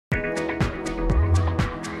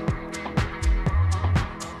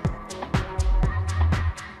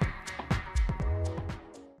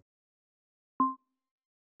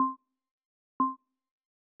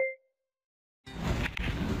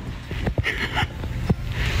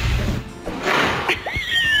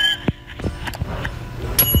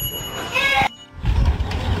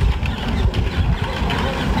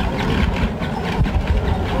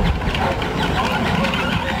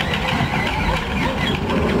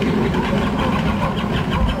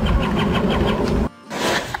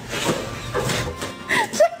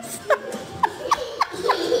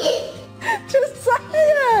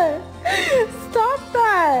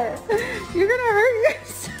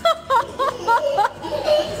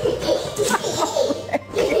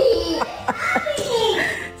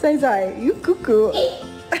Zai, you cuckoo. Oh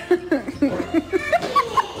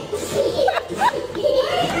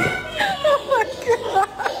my god.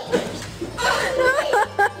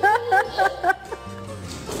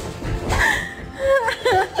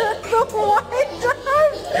 The white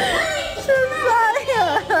dog. Josiah.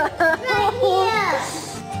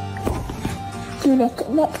 You like it,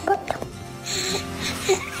 let's go.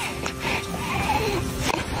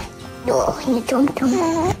 Oh, you don't.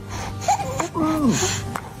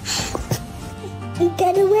 You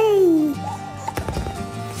got away.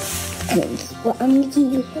 What I'm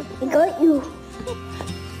you. I got you.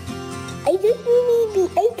 I didn't need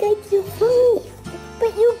it. I got you from me.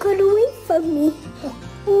 But you got away from me.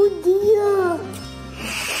 Oh dear.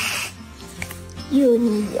 You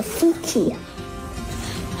need a footy.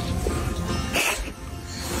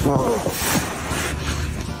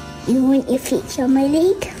 You want your feet on my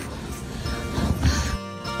leg?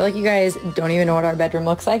 I feel like you guys don't even know what our bedroom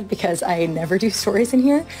looks like because I never do stories in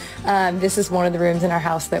here. This is one of the rooms in our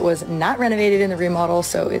house that was not renovated in the remodel,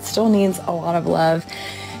 so it still needs a lot of love.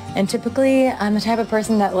 And typically, I'm the type of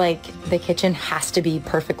person that, like, the kitchen has to be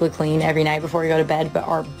perfectly clean every night before we go to bed, but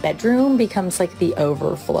our bedroom becomes like the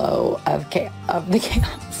overflow of the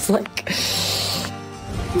chaos. Like,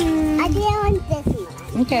 I didn't want this one.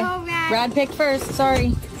 okay, Rad picked first.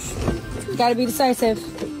 Sorry, gotta be decisive.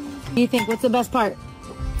 What do you think? What's the best part?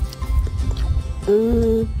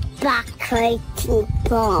 Broccoli stink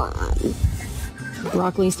bomb.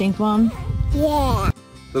 Broccoli stink bomb? Yeah.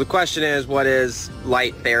 So the question is, what is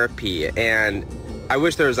light therapy? And I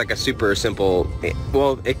wish there was like a super simple,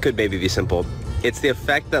 well, it could maybe be simple. It's the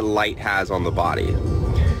effect that light has on the body.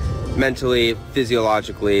 Mentally,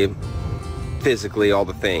 physiologically, physically, all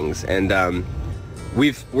the things. And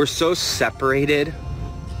we're so separated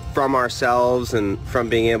from ourselves and from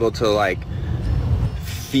being able to like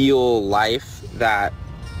feel life that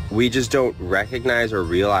we just don't recognize or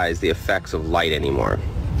realize the effects of light anymore.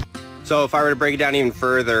 So if I were to break it down even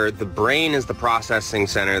further, the brain is the processing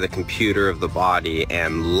center, the computer of the body,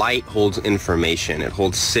 and light holds information. It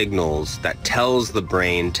holds signals that tells the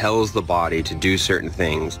brain, tells the body to do certain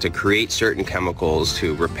things, to create certain chemicals,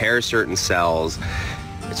 to repair certain cells.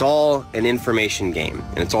 It's all an information game,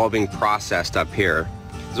 and it's all being processed up here.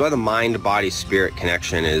 That's why the mind-body-spirit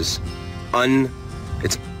connection is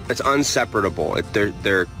it's unseparable.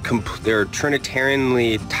 They're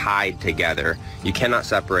trinitarianly tied together. You cannot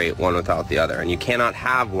separate one without the other, and you cannot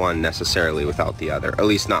have one necessarily without the other, at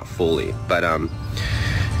least not fully. But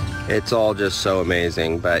it's all just so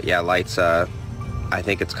amazing. But yeah, light's I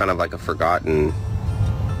think it's kind of like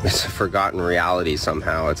it's a forgotten reality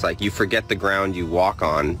somehow. It's like you forget the ground you walk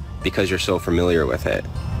on because you're so familiar with it.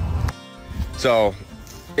 So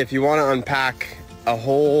if you want to unpack a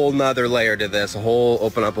whole nother layer to this,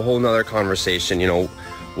 open up a whole nother conversation, you know,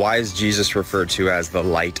 why is Jesus referred to as the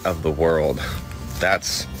light of the world?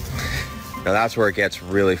 That's where it gets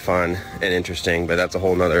really fun and interesting, but that's a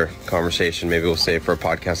whole nother conversation maybe we'll save for a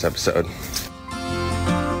podcast episode.